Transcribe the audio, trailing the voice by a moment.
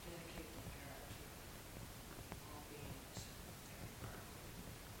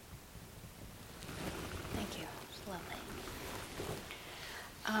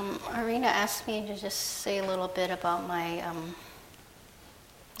Arena asked me to just say a little bit about my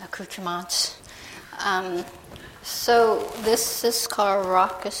accoutrements. So this is called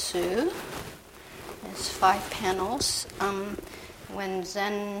Rakusu. It's 5 panels. When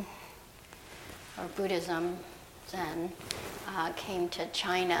Zen, or Buddhism, Zen, came to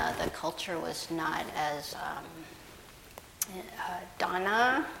China, the culture was not as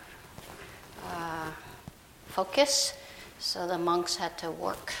dana focus, so the monks had to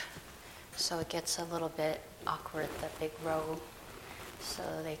work. So it gets a little bit awkward, the big row. So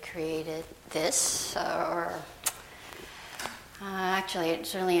they created this, actually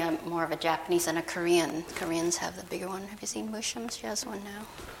it's really more of a Japanese and a Korean. Koreans have the bigger one. Have you seen Musham? She has one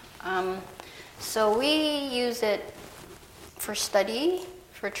now. So we use it for study,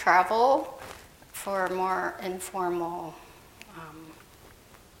 for travel, for more informal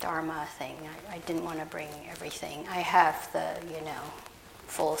Dharma thing. I didn't want to bring everything. I have the,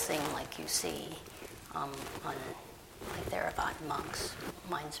 full thing like you see on like Theravada monks.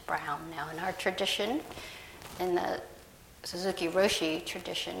 Mine's brown now. In our tradition, in the Suzuki Roshi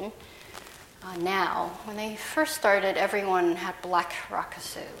tradition, now, when they first started, everyone had black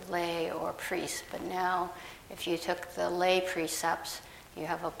rakusu, lay or priest. But now, if you took the lay precepts, you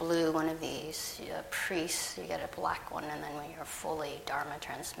have a blue one of these. A priest, you get a black one, and then when you're fully Dharma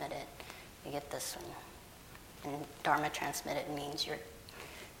transmitted, you get this one. And Dharma transmitted means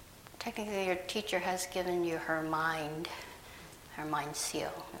technically your teacher has given you her mind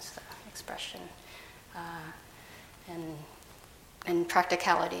seal is the expression. And in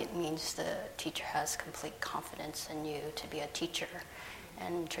practicality, it means the teacher has complete confidence in you to be a teacher.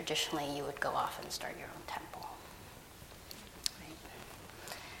 And traditionally, you would go off and start your own temple.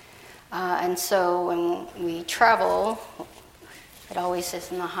 Right? And so when we travel, it always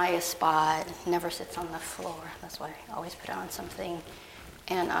sits in the highest spot, never sits on the floor. That's why I always put on something.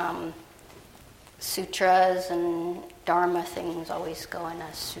 And sutras and dharma things always go in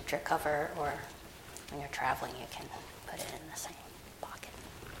a sutra cover, or when you're traveling, you can put it in the same pocket.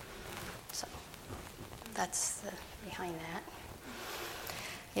 So that's behind that.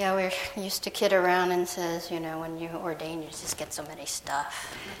 Yeah, we used to kid around and says, when you ordain, you just get so many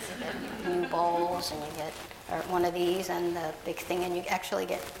stuff. You get new bowls, and you get one of these, and the big thing, and you actually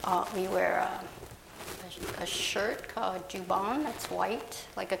get, we wear a shirt called juban. It's white,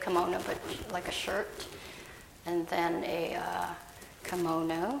 like a kimono, but like a shirt. And then a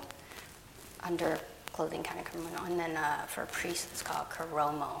kimono, under clothing kind of kimono. And then for priests, it's called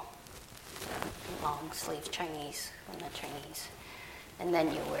karomo, long sleeve Chinese, from the Chinese. And then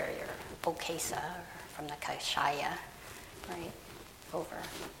you wear your okesa, from the kashaya, right, over.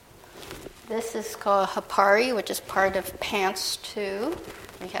 This is called hapari, which is part of pants too.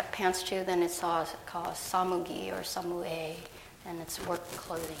 When you have pants too, then it's called samugi or samue, and it's work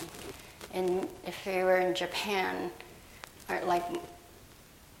clothing. And if you were in Japan, or like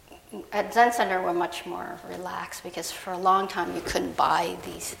at Zen Center, we're much more relaxed because for a long time you couldn't buy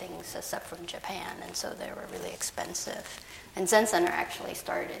these things except from Japan, and so they were really expensive. And Zen Center actually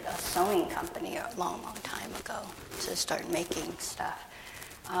started a sewing company a long, long time ago to start making stuff.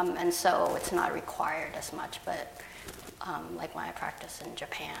 And so it's not required as much, but like when I practice in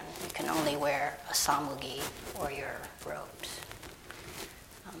Japan, you can only wear a samugi or your robes.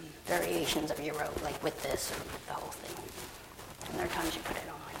 Variations of your robe, like with this or with the whole thing. And there are times you put it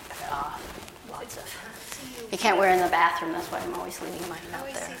on, you put it off, lots of. You can't wear it in the bathroom, that's why I'm always leaving mine out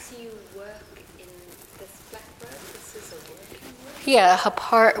there. I see you work in this black robe. This is a working robe?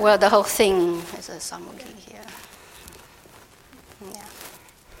 Yeah, the whole thing is a samugi, yeah.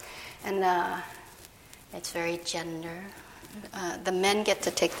 And it's very gender. The men get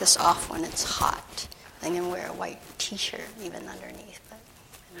to take this off when it's hot. They can wear a white T-shirt even underneath, but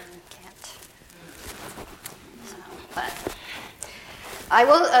women can't. So, but I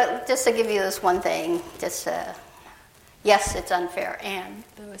will, just to give you this one thing, yes, it's unfair. And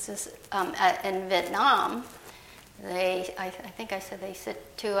there was this, in Vietnam, I think I said they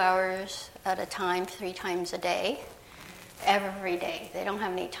sit 2 hours at a time, 3 times a day. Every day. They don't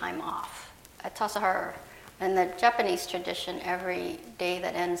have any time off. At Tassajara, in the Japanese tradition, every day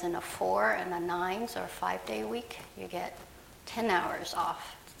that ends in a 4 and a 9, so a 5-day week, you get 10 hours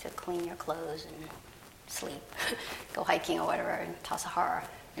off to clean your clothes and sleep, go hiking or whatever in Tassajara.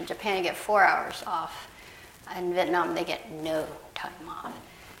 In Japan, you get 4 hours off. In Vietnam, they get no time off,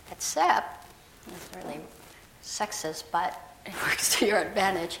 except, it's really sexist, but it works to your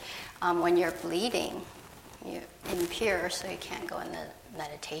advantage. When you're bleeding, you're impure, so you can't go in the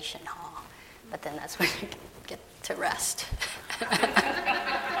meditation hall. But then that's when you get to rest.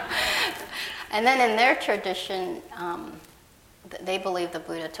 And then in their tradition, they believe the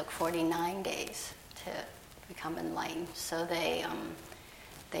Buddha took 49 days to become enlightened. So they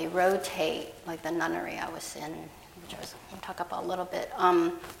rotate, like the nunnery I was in, which I'll talk about a little bit.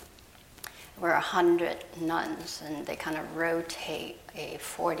 We're 100 nuns, and they kind of rotate a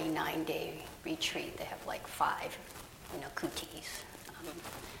 49-day retreat. They have like 5, kutis,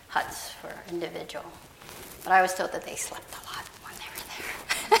 huts for individual. But I was told that they slept a lot when they were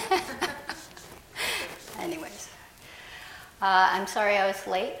there. Anyways, I'm sorry I was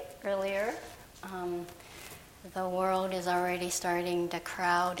late earlier. The world is already starting to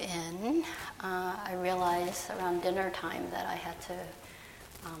crowd in. I realized around dinner time that I had to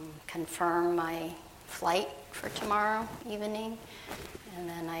confirm my flight for tomorrow evening, and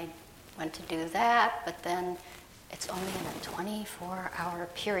then I went to do that, but then it's only in a 24-hour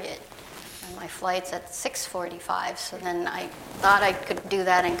period, and my flight's at 6:45, so then I thought I could do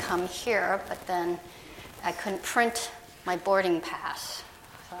that and come here, but then I couldn't print my boarding pass,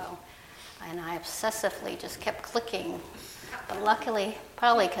 and I obsessively just kept clicking. But luckily,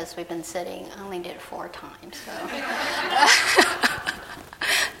 probably because we've been sitting, I only did it 4 times. So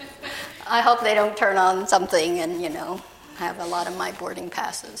I hope they don't turn on something and, have a lot of my boarding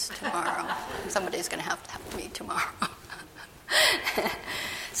passes tomorrow. Somebody's going to have me tomorrow.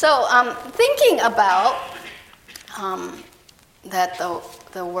 So thinking about that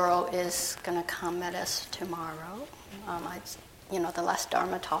the world is going to come at us tomorrow, the last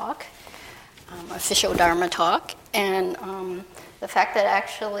Dharma talk, official Dharma talk, and the fact that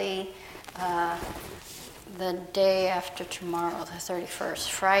actually the day after tomorrow, the 31st,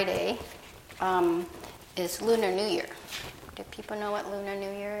 Friday, is Lunar New Year. Do people know what Lunar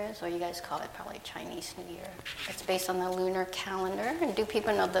New Year is? Or you guys call it probably Chinese New Year. It's based on the lunar calendar. And do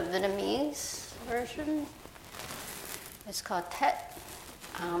people know the Vietnamese version? It's called Tet,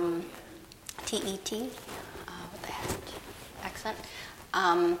 T-E-T, with the accent.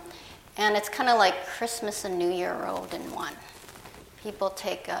 And it's kind of like Christmas and New Year rolled in one. People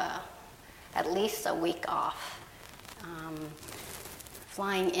take at least a week off.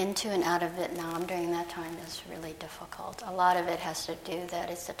 Flying into and out of Vietnam during that time is really difficult. A lot of it has to do that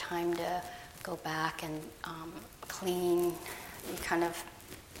it's a time to go back and clean. You kind of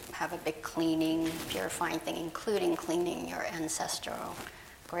have a big cleaning, purifying thing, including cleaning your ancestral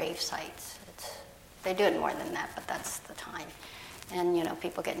grave sites. They do it more than that, but that's the time. And,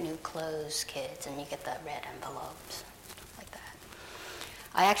 people get new clothes, kids, and you get the red envelopes, stuff like that.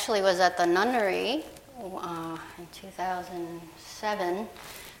 I actually was at the nunnery in 2007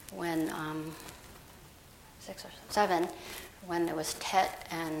 when, 6 or 7, when it was Tet,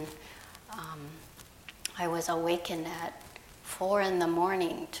 and I was awakened at 4 in the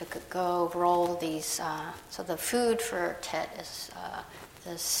morning to go roll these. So the food for Tet is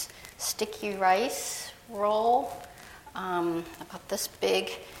this sticky rice roll, about this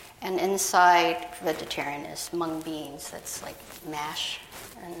big, and inside vegetarian is mung beans. That's like mash,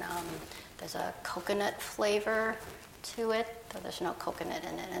 and there's a coconut flavor to it, though there's no coconut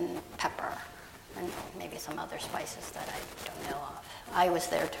in it, and pepper, and maybe some other spices that I don't know of. I was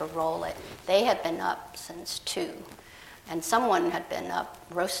there to roll it. They had been up since 2, and someone had been up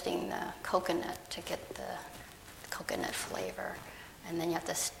roasting the coconut to get the coconut flavor, and then you have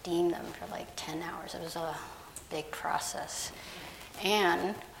to steam them for like 10 hours. It was a big process.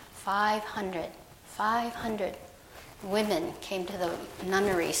 And 500 women came to the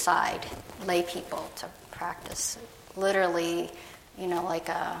nunnery side, lay people, to practice. Literally, like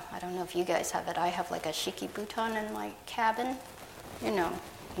I don't know if you guys have it, I have like a shikibuton in my cabin,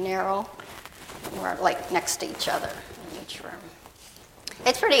 narrow. We're like next to each other in each room.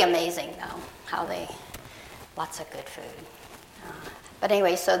 It's pretty amazing, though, lots of good food. But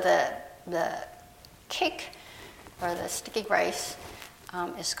anyway, so the cake, or the sticky rice,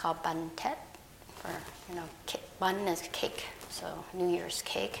 is called ban tet, or bun is cake, so New Year's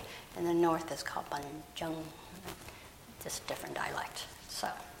cake. In the north is called ban jung, just different dialect.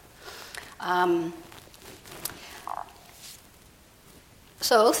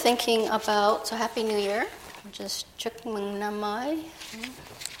 So thinking about, Happy New Year, just chúc mừng năm mới.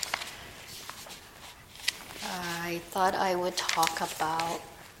 I thought I would talk about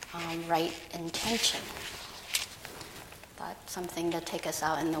right intention. That's something to take us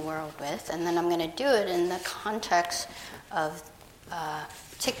out in the world with. And then I'm going to do it in the context of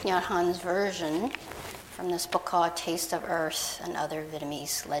Thich Nhat Hanh's version from this book called Taste of Earth and Other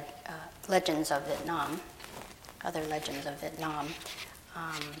Vietnamese Legends of Vietnam,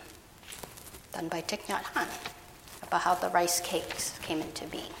 done by Thich Nhat Hanh, about how the rice cakes came into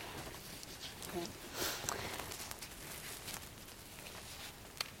being.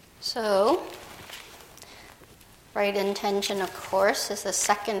 So, Right intention, of course, is the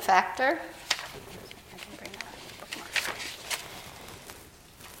second factor. I can bring that bookmark.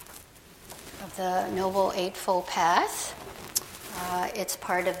 Of the Noble Eightfold Path. It's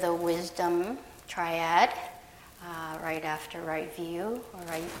part of the wisdom triad, right after right view, or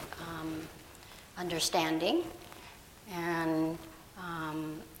right understanding. And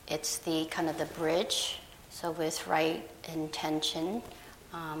it's the kind of the bridge. So with right intention,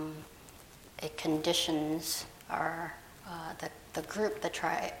 it conditions our the group, the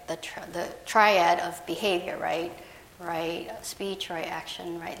triad of behavior, right? Right speech, right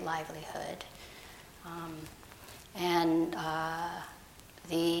action, right livelihood. And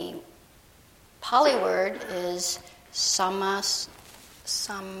the Pali word is sankappa,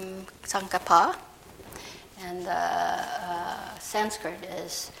 and the Sanskrit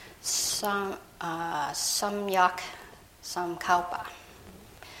is samyak sankalpa.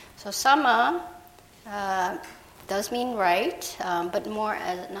 So sama does mean right, but more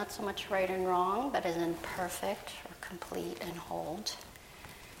as not so much right and wrong, but as in perfect or complete and whole.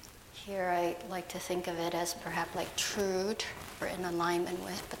 Here I like to think of it as perhaps like true or in alignment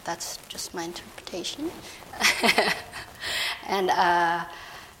with, but that's just my interpretation. And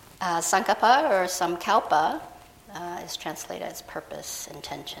sankappa or samkalpa is translated as purpose,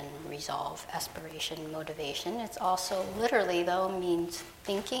 intention, resolve, aspiration, motivation. It's also literally, though, means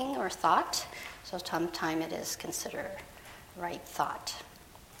thinking or thought. So sometimes it is considered right thought.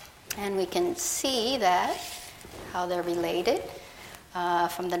 And we can see that, how they're related,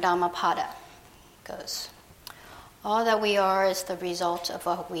 from the Dhammapada. It goes, all that we are is the result of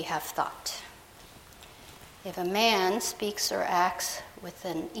what we have thought. If a man speaks or acts with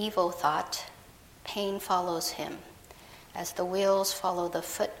an evil thought, pain follows him, as the wheels follow the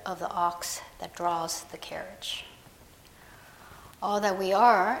foot of the ox that draws the carriage. All that we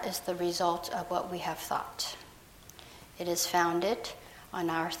are is the result of what we have thought. It is founded on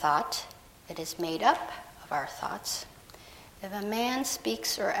our thought. It is made up of our thoughts. If a man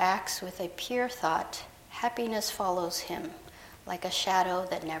speaks or acts with a pure thought, happiness follows him, like a shadow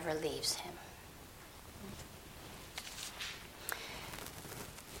that never leaves him.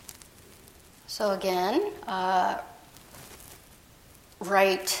 So again,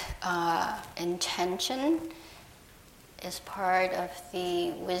 right intention is part of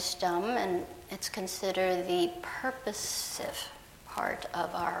the wisdom, and it's considered the purposive part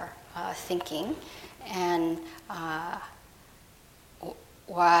of our thinking. And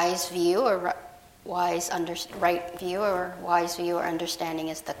wise view or right view or wise view or understanding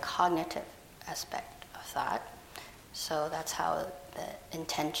is the cognitive aspect of thought. So that's how the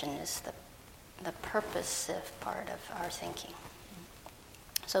intention is the purposive part of our thinking.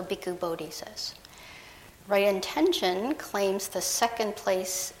 So Bhikkhu Bodhi says, right intention claims the second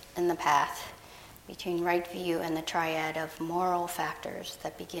place in the path between right view and the triad of moral factors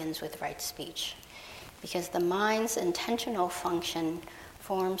that begins with right speech, because the mind's intentional function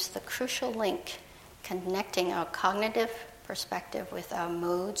forms the crucial link connecting our cognitive perspective with our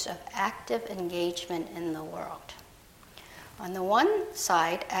modes of active engagement in the world. On the one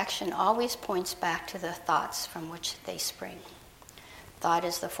side, action always points back to the thoughts from which they spring. Thought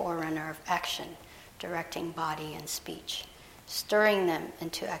is the forerunner of action, directing body and speech, stirring them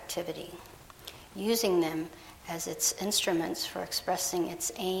into activity, using them as its instruments for expressing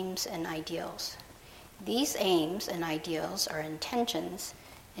its aims and ideals. These aims and ideals or intentions,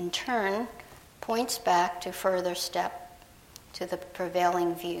 in turn, points back to further step to the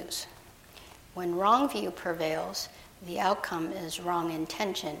prevailing views. When wrong view prevails, the outcome is wrong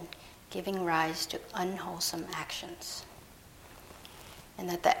intention, giving rise to unwholesome actions. And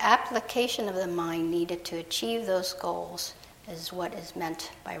that the application of the mind needed to achieve those goals is what is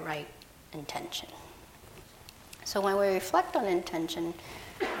meant by right intention. So when we reflect on intention,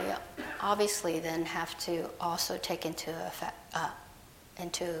 we obviously then have to also take into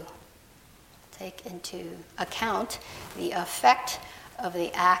account the effect of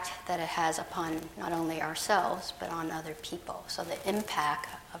the act that it has upon not only ourselves but on other people. So the impact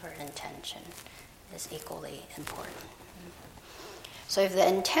of our intention is equally important. So if the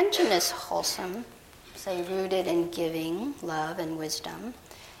intention is wholesome, say rooted in giving, love, and wisdom,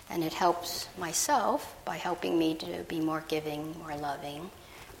 and it helps myself by helping me to be more giving, more loving,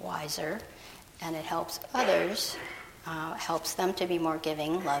 wiser, and it helps others, helps them to be more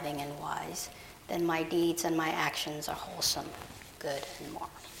giving, loving, and wise, then my deeds and my actions are wholesome, good, and moral.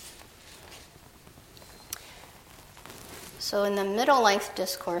 So in the middle length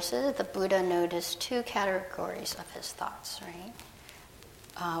discourses, the Buddha noticed two categories of his thoughts, right?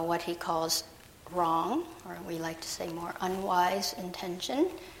 What he calls wrong, or we like to say more unwise intention,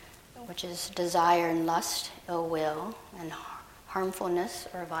 which is desire and lust, ill will, and harmfulness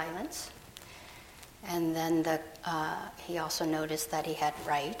or violence. And then he also noticed that he had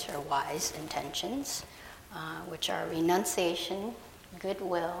right or wise intentions, which are renunciation,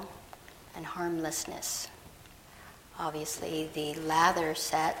 goodwill, and harmlessness. Obviously, the latter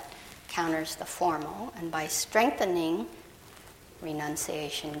set counters the formal, and by strengthening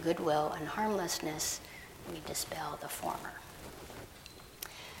renunciation, goodwill, and harmlessness, we dispel the former.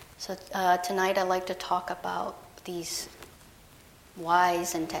 So tonight I'd like to talk about these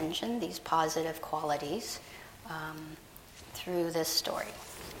wise intention, these positive qualities, through this story.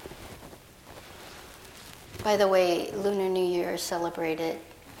 By the way, Lunar New Year is celebrated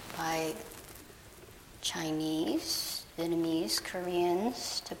by Chinese, Vietnamese,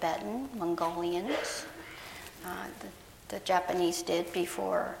 Koreans, Tibetan, Mongolians. The Japanese did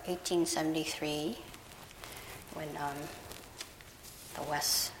before 1873, when the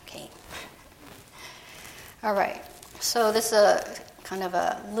West came. All right, so this is a kind of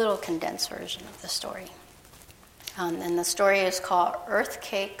a little condensed version of the story. And the story is called Earth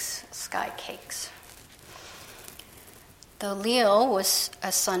Cakes, Sky Cakes. Though Liu was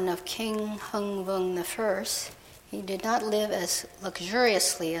a son of King Hung Vung I, he did not live as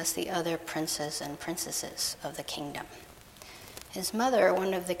luxuriously as the other princes and princesses of the kingdom. His mother,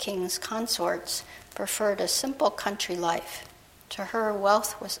 one of the king's consorts, preferred a simple country life. To her,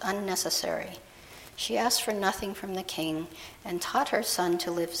 wealth was unnecessary. She asked for nothing from the king and taught her son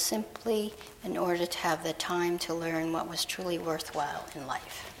to live simply in order to have the time to learn what was truly worthwhile in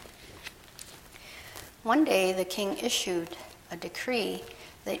life. One day, the king issued a decree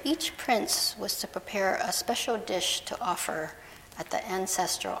that each prince was to prepare a special dish to offer at the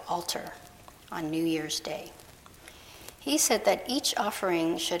ancestral altar on New Year's Day. He said that each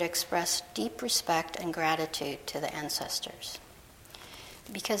offering should express deep respect and gratitude to the ancestors.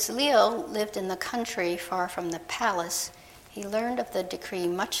 Because Liu lived in the country far from the palace, he learned of the decree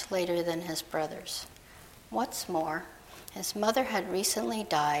much later than his brothers. What's more, his mother had recently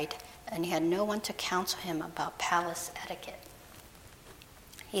died, and he had no one to counsel him about palace etiquette.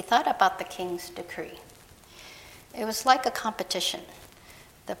 He thought about the king's decree. It was like a competition.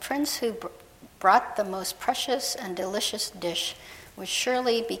 The prince who brought the most precious and delicious dish would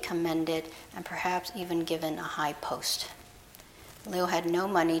surely be commended and perhaps even given a high post. Liu had no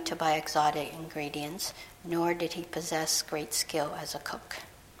money to buy exotic ingredients, nor did he possess great skill as a cook.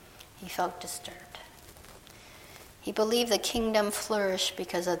 He felt disturbed. He believed the kingdom flourished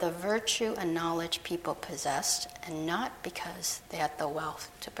because of the virtue and knowledge people possessed, and not because they had the wealth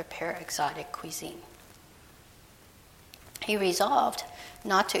to prepare exotic cuisine. He resolved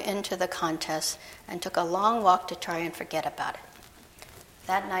not to enter the contest and took a long walk to try and forget about it.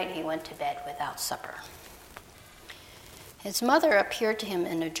 That night he went to bed without supper. His mother appeared to him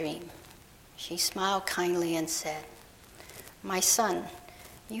in a dream. She smiled kindly and said, "My son,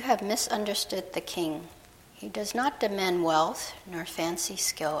 you have misunderstood the king. He does not demand wealth nor fancy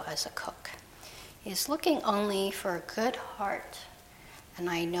skill as a cook. He is looking only for a good heart, and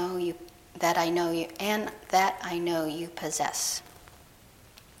I know you possess."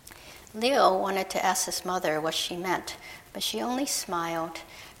 Liu wanted to ask his mother what she meant, but she only smiled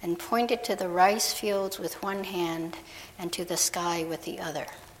and pointed to the rice fields with one hand and to the sky with the other.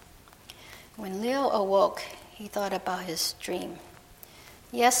 When Liu awoke, he thought about his dream.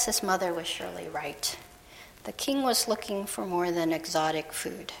 Yes, his mother was surely right. The king was looking for more than exotic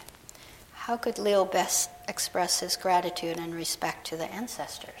food. How could Liu best express his gratitude and respect to the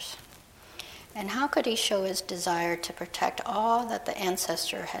ancestors? And how could he show his desire to protect all that the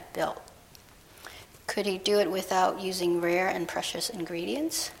ancestor had built? Could he do it without using rare and precious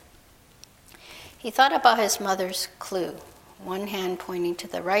ingredients? He thought about his mother's clue, one hand pointing to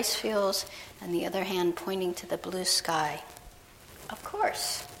the rice fields and the other hand pointing to the blue sky. Of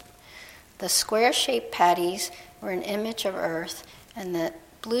course. The square-shaped patties were an image of earth, and the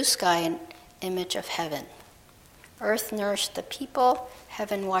blue sky an image of heaven. Earth nourished the people,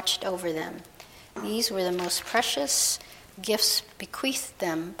 heaven watched over them. These were the most precious gifts bequeathed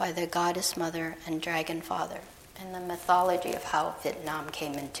them by the goddess mother and dragon father. In the mythology of how Vietnam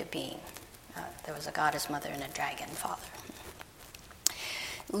came into being, there was a goddess mother and a dragon father.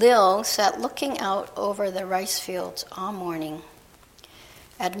 Liu sat looking out over the rice fields all morning.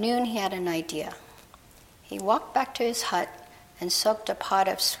 At noon, he had an idea. He walked back to his hut and soaked a pot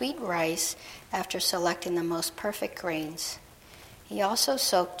of sweet rice after selecting the most perfect grains. He also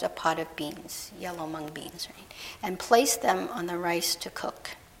soaked a pot of beans, yellow mung beans, right, and placed them on the rice to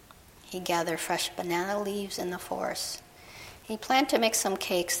cook. He gathered fresh banana leaves in the forest. He planned to make some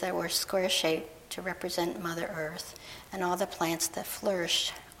cakes that were square-shaped to represent Mother Earth and all the plants that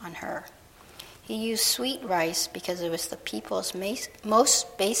flourished on her. He used sweet rice because it was the people's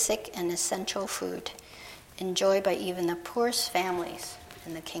most basic and essential food, enjoyed by even the poorest families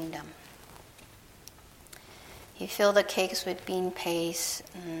in the kingdom. He filled the cakes with bean paste.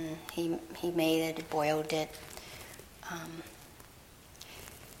 He made it, boiled it. I'm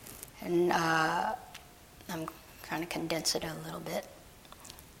trying to condense it a little bit.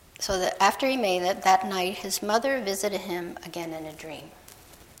 So that after he made it, that night his mother visited him again in a dream.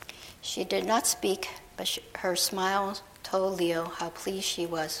 She did not speak, but her smile told Leo how pleased she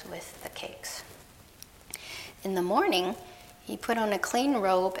was with the cakes. In the morning, he put on a clean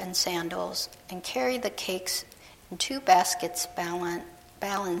robe and sandals and carried the cakes in 2 baskets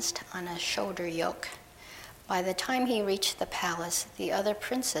balanced on a shoulder yoke. By the time he reached the palace, the other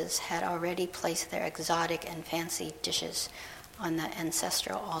princes had already placed their exotic and fancy dishes on the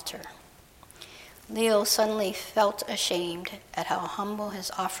ancestral altar. Leo suddenly felt ashamed at how humble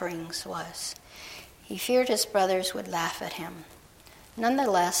his offerings was. He feared his brothers would laugh at him.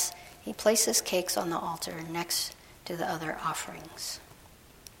 Nonetheless, he placed his cakes on the altar next to the other offerings.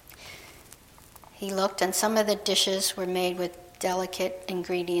 He looked, and some of the dishes were made with delicate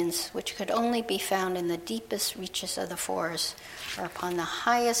ingredients which could only be found in the deepest reaches of the forest or upon the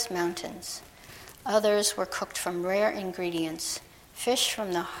highest mountains. Others were cooked from rare ingredients, fished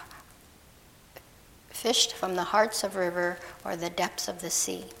from the hearts of river or the depths of the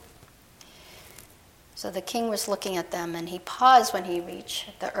sea. So the king was looking at them, and he paused when he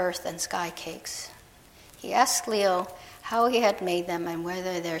reached the earth and sky cakes. He asked Leo how he had made them and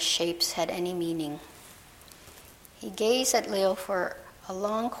whether their shapes had any meaning. He gazed at Leo for a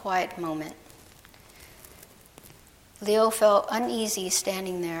long, quiet moment. Leo felt uneasy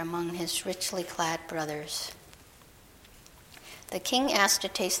standing there among his richly clad brothers. The king asked to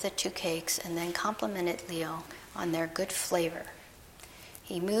taste the 2 cakes and then complimented Leo on their good flavor.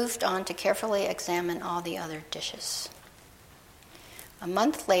 He moved on to carefully examine all the other dishes. A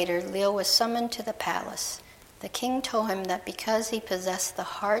month later, Leo was summoned to the palace. The king told him that because he possessed the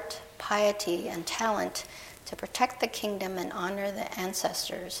heart, piety, and talent to protect the kingdom and honor the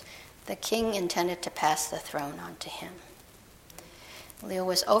ancestors, the king intended to pass the throne on to him. Leo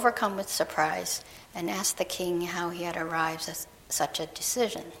was overcome with surprise and asked the king how he had arrived at such a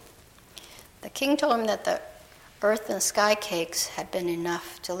decision. The king told him that the earth and sky cakes had been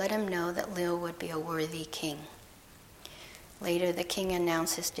enough to let him know that Leo would be a worthy king. Later, the king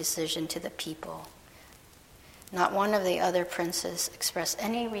announced his decision to the people. Not one of the other princes expressed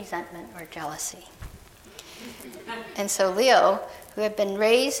any resentment or jealousy. And so Leo, who had been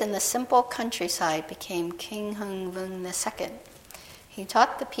raised in the simple countryside, became King Hung-Vung II. He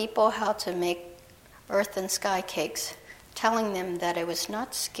taught the people how to make earth and sky cakes, telling them that it was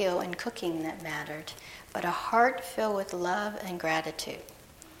not skill in cooking that mattered, but a heart filled with love and gratitude.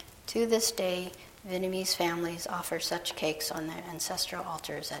 To this day, Vietnamese families offer such cakes on their ancestral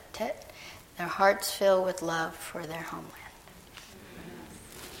altars at Tet, their hearts filled with love for their homeland.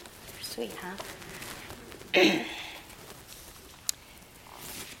 Sweet, huh?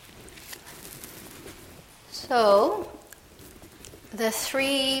 So, the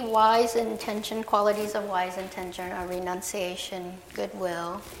 3 qualities of wise intention are renunciation,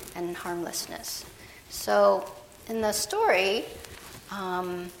 goodwill, and harmlessness. So, in the story,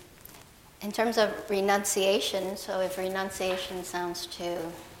 in terms of renunciation, so if renunciation sounds too,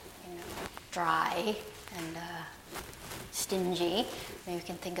 dry and stingy, then you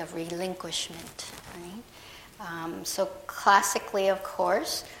can think of relinquishment, right? So classically, of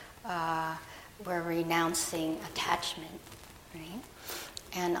course, we're renouncing attachment, right?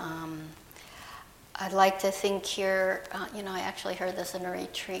 And I'd like to think here, I actually heard this in a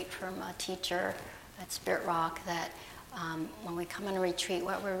retreat from a teacher at Spirit Rock, that when we come on a retreat,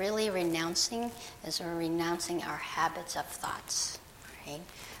 what we're really renouncing is we're renouncing our habits of thoughts, right?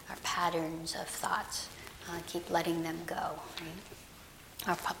 Our patterns of thoughts. Keep letting them go, right?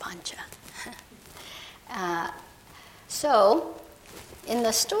 Our papancha. So, in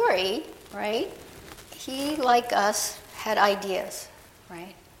the story, right, he, like us, had ideas,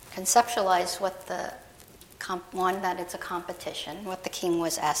 right? Conceptualized what one, that it's a competition, what the king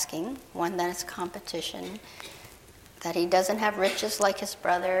was asking, one, that it's a competition, that he doesn't have riches like his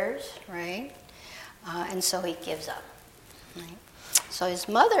brothers, right? And so he gives up, right? So his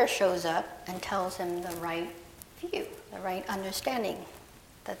mother shows up and tells him the right view, the right understanding,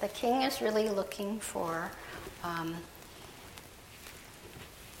 that the king is really looking for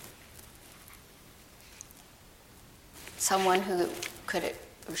someone who could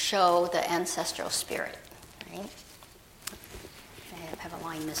show the ancestral spirit, right? I have a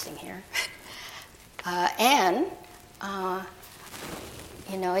line missing here.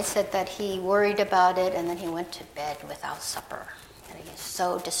 he said that he worried about it and then he went to bed without supper. And he was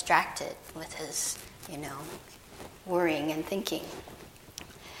so distracted with his, worrying and thinking.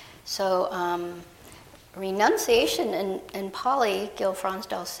 So renunciation in Pali, Gil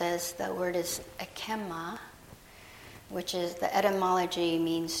Fronsdal says the word is ekema, which is the etymology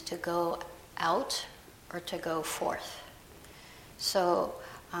means to go out or to go forth. So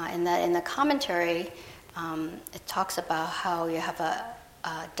in the commentary, it talks about how you have a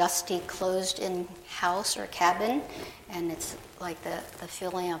dusty, closed-in house or cabin, and it's like the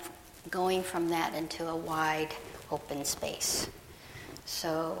feeling of going from that into a wide, open space.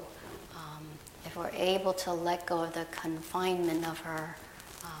 So if we're able to let go of the confinement of our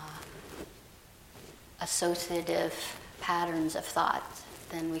associative patterns of thought,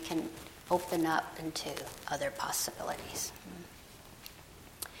 then we can open up into other possibilities.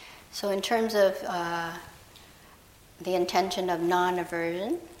 So in terms of the intention of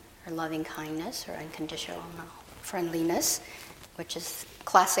non-aversion, or loving kindness, or unconditional friendliness, which is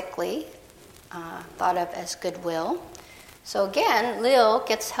classically thought of as goodwill. So again, Lil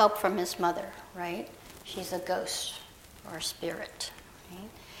gets help from his mother, right? She's a ghost or a spirit.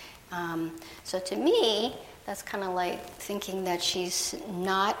 Right? So to me, that's kind of like thinking that she's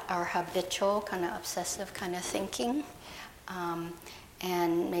not our habitual kind of obsessive kind of thinking.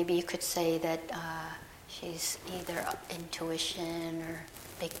 And maybe you could say that she's either intuition or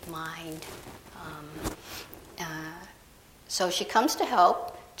big mind. So she comes to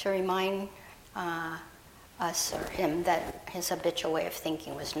help to remind us or him that his habitual way of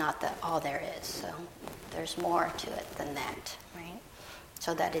thinking was not all there is. So there's more to it than that, right?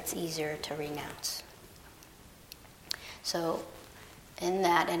 So that it's easier to renounce. So in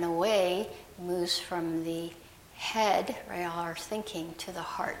that, in a way, moves from the head, right, all our thinking, to the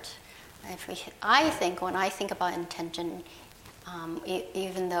heart. I think when I think about intention,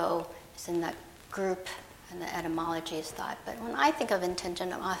 even though it's in that group and the etymology is thought, but when I think of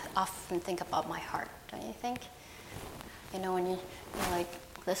intention, I often think about my heart, don't you think? When you're like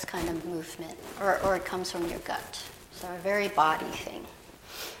this kind of movement, or it comes from your gut. So a very body thing.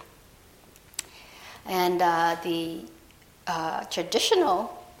 And the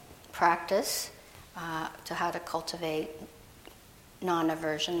traditional practice to how to cultivate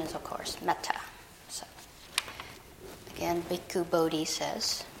non-aversion is, of course, metta. So, again, Bhikkhu Bodhi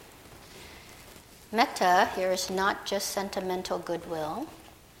says, metta here is not just sentimental goodwill,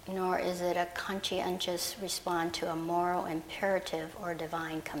 nor is it a conscientious response to a moral imperative or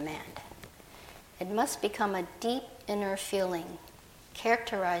divine command. It must become a deep inner feeling,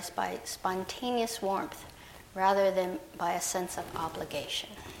 characterized by spontaneous warmth rather than by a sense of obligation.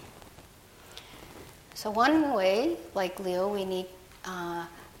 So one way, like Leo, we need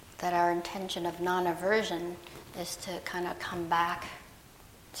that our intention of non-aversion is to kind of come back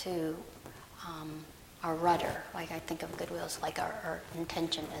to our rudder. Like I think of goodwill as like our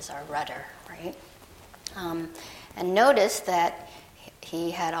intention is our rudder, right? And notice that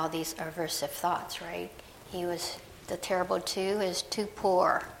he had all these aversive thoughts, right? The terrible two is too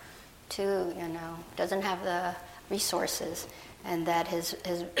poor, doesn't have the resources, and that his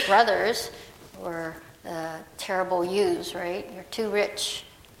brothers were the terrible yous, right? You're too rich,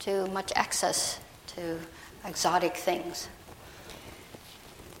 too much access to exotic things.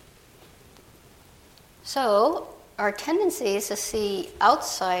 So our tendency is to see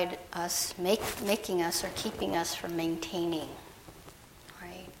outside us making us or keeping us from maintaining,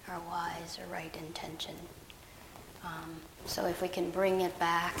 right, our wise or right intention. So if we can bring it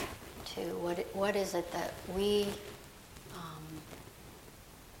back to what is it that we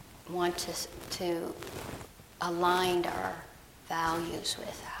want to align our values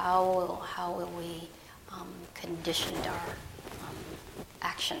with, how will we condition our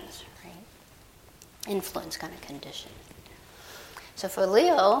actions, right? Influence kind of condition. So for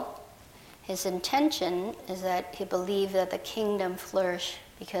Leo, his intention is that he believed that the kingdom flourished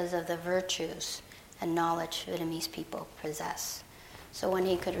because of the virtues and knowledge Vietnamese people possess. So when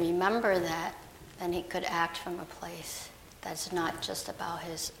he could remember that, then he could act from a place that's not just about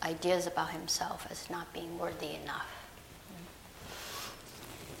his ideas about himself as not being worthy enough.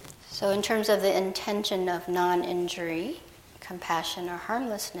 So in terms of the intention of non-injury, compassion, or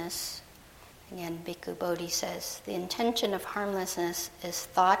harmlessness, again, Bhikkhu Bodhi says, the intention of harmlessness is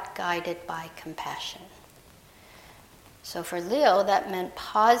thought guided by compassion. So for Leo, that meant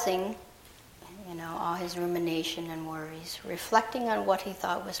pausing, all his rumination and worries, reflecting on what he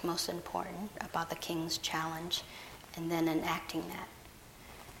thought was most important about the king's challenge, and then enacting that.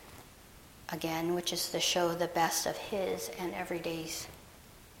 Again, which is to show the best of his and everyday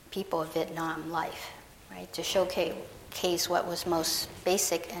people of Vietnam life, right? To showcase what was most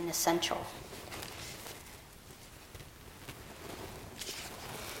basic and essential.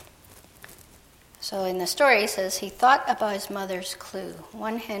 So in the story, it says, he thought about his mother's clue,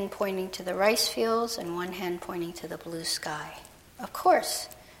 one hand pointing to the rice fields and one hand pointing to the blue sky. Of course,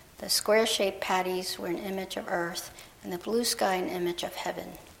 the square-shaped patties were an image of earth, and the blue sky an image of heaven.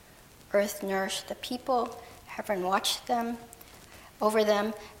 Earth nourished the people, heaven watched them, over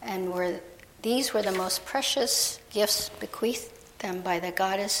them, and these were the most precious gifts bequeathed them by the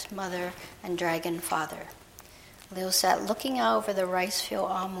goddess, mother, and dragon father. Leo sat looking out over the rice field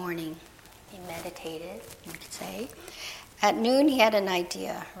all morning. He meditated, you could say. At noon, he had an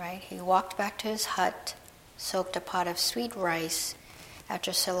idea, right? He walked back to his hut, soaked a pot of sweet rice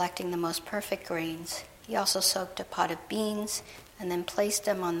after selecting the most perfect grains. He also soaked a pot of beans and then placed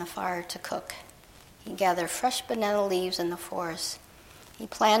them on the fire to cook. He gathered fresh banana leaves in the forest. He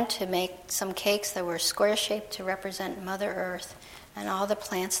planned to make some cakes that were square-shaped to represent Mother Earth and all the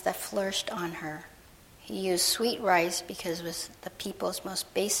plants that flourished on her. He used sweet rice because it was the people's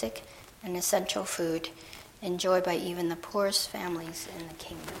most basic and essential food, enjoyed by even the poorest families in the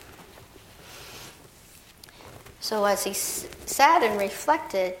kingdom. So as he sat and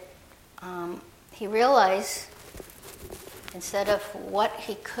reflected, he realized instead of what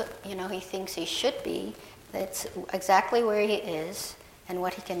he could, he thinks he should be, that's exactly where he is and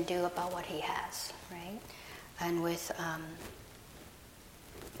what he can do about what he has, right? And with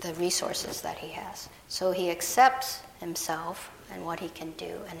the resources that he has. So he accepts himself and what he can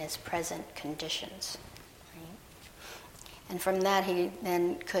do and his present conditions. Right? And from that, he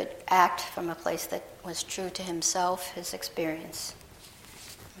then could act from a place that was true to himself, his experience.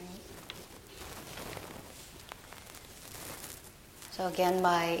 Right? So again,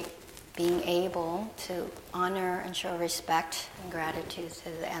 by being able to honor and show respect and gratitude to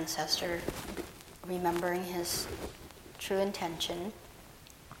the ancestor, remembering his true intention,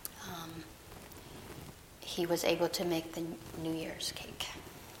 he was able to make the New Year's cake.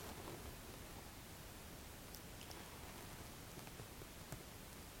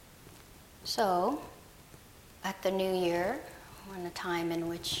 So, at the New Year, on a time in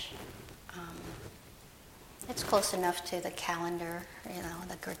which it's close enough to the calendar,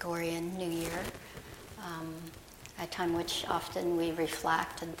 the Gregorian New Year, a time which often we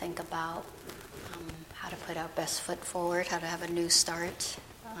reflect and think about how to put our best foot forward, how to have a new start.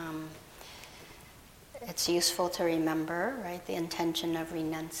 It's useful to remember, right, the intention of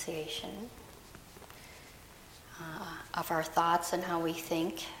renunciation, of our thoughts and how we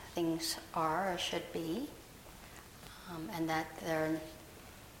think things are or should be, and that there are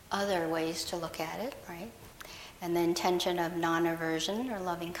other ways to look at it, right? And the intention of non-aversion or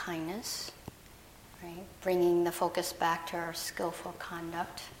loving kindness, right? Bringing the focus back to our skillful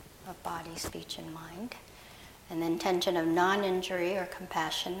conduct of body, speech, and mind. And the intention of non-injury or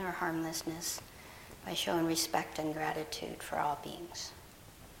compassion or harmlessness by showing respect and gratitude for all beings.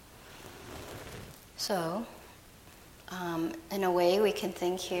 So, in a way, we can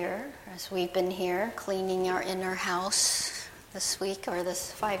think here, as we've been here, cleaning our inner house this week or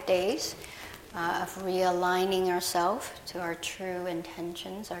this 5 days, of realigning ourselves to our true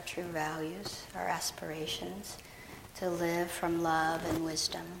intentions, our true values, our aspirations, to live from love and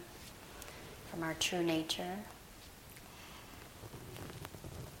wisdom, from our true nature.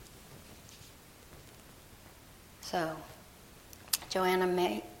 So,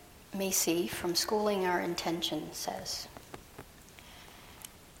 Joanna Macy from Schooling Our Intention says,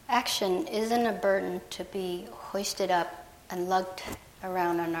 action isn't a burden to be hoisted up and lugged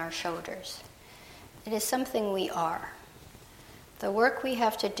around on our shoulders. It is something we are. The work we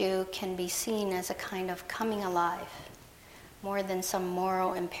have to do can be seen as a kind of coming alive, more than some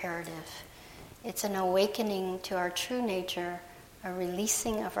moral imperative. It's an awakening to our true nature, a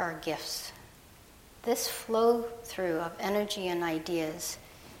releasing of our gifts. This flow-through of energy and ideas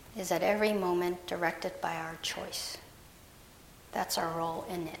is at every moment directed by our choice. That's our role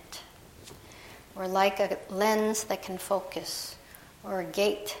in it. We're like a lens that can focus, or a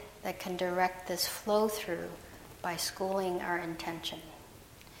gate that can direct this flow-through by schooling our intention.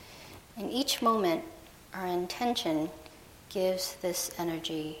 In each moment, our intention gives this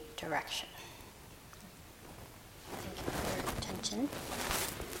energy direction. Thank you for your attention.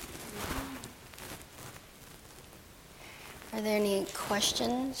 Are there any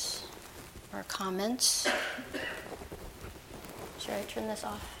questions or comments? Should I turn this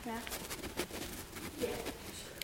off now?